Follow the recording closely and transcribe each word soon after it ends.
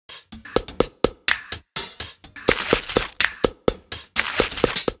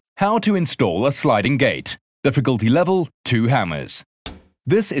How to install a sliding gate. Difficulty level 2 hammers.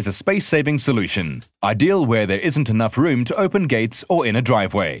 This is a space-saving solution, ideal where there isn't enough room to open gates or in a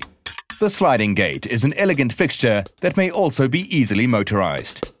driveway. The sliding gate is an elegant fixture that may also be easily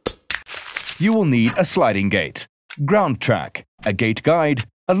motorized. You will need a sliding gate, ground track, a gate guide,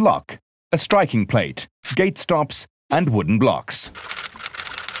 a lock, a striking plate, gate stops, and wooden blocks.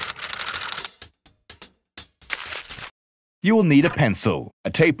 You will need a pencil, a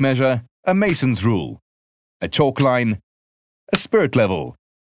tape measure, a mason's rule, a chalk line, a spirit level,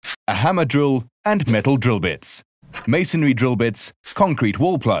 a hammer drill and metal drill bits, masonry drill bits, concrete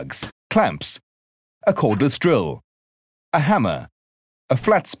wall plugs, clamps, a cordless drill, a hammer, a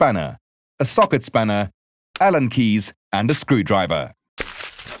flat spanner, a socket spanner, Allen keys and a screwdriver.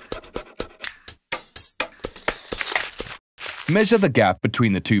 Measure the gap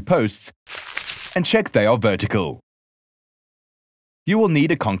between the two posts and check they are vertical. You will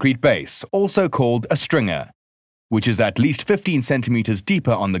need a concrete base, also called a stringer, which is at least 15 centimeters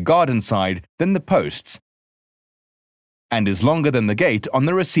deeper on the garden side than the posts and is longer than the gate on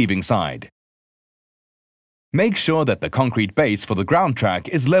the receiving side. Make sure that the concrete base for the ground track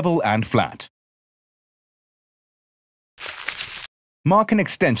is level and flat. Mark an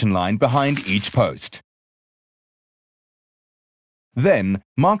extension line behind each post. Then,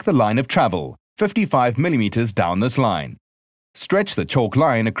 mark the line of travel, 55 millimeters down this line. Stretch the chalk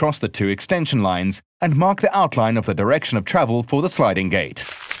line across the two extension lines and mark the outline of the direction of travel for the sliding gate.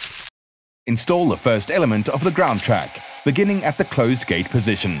 Install the first element of the ground track, beginning at the closed gate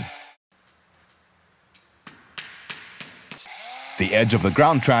position. The edge of the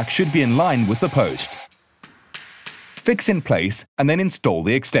ground track should be in line with the post. Fix in place and then install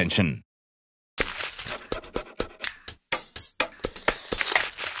the extension.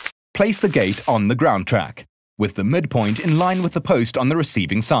 Place the gate on the ground track, with the midpoint in line with the post on the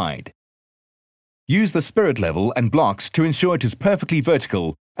receiving side. Use the spirit level and blocks to ensure it is perfectly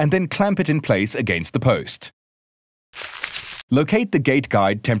vertical and then clamp it in place against the post. Locate the gate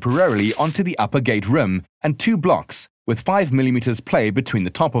guide temporarily onto the upper gate rim and two blocks with 5 mm play between the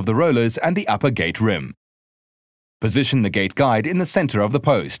top of the rollers and the upper gate rim. Position the gate guide in the center of the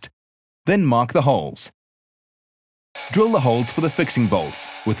post. Then mark the holes. Drill the holes for the fixing bolts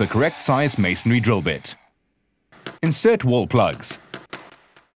with the correct size masonry drill bit. Insert wall plugs.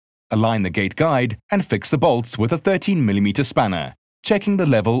 Align the gate guide and fix the bolts with a 13 mm spanner, checking the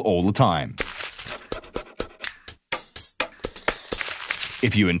level all the time.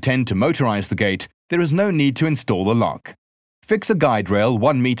 If you intend to motorize the gate, there is no need to install the lock. Fix a guide rail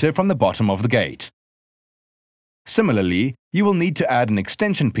 1 meter from the bottom of the gate. Similarly, you will need to add an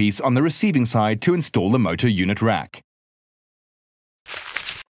extension piece on the receiving side to install the motor unit rack.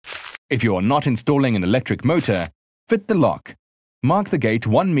 If you are not installing an electric motor, fit the lock. Mark the gate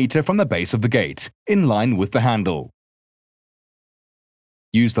 1 meter from the base of the gate, in line with the handle.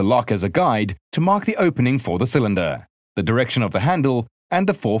 Use the lock as a guide to mark the opening for the cylinder, the direction of the handle, and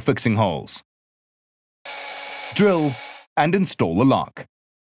the 4 fixing holes. Drill and install the lock.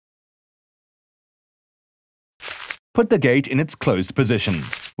 Put the gate in its closed position,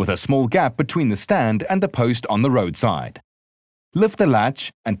 with a small gap between the stand and the post on the roadside. Lift the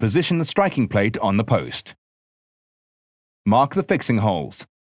latch and position the striking plate on the post. Mark the fixing holes.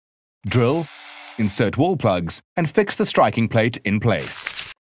 Drill, insert wall plugs, and fix the striking plate in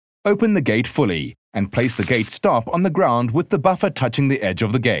place. Open the gate fully and place the gate stop on the ground with the buffer touching the edge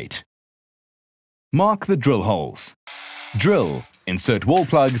of the gate. Mark the drill holes. Drill, insert wall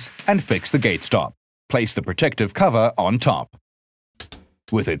plugs, and fix the gate stop. Place the protective cover on top.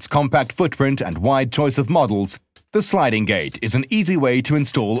 With its compact footprint and wide choice of models, the sliding gate is an easy way to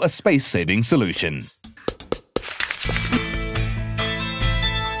install a space-saving solution.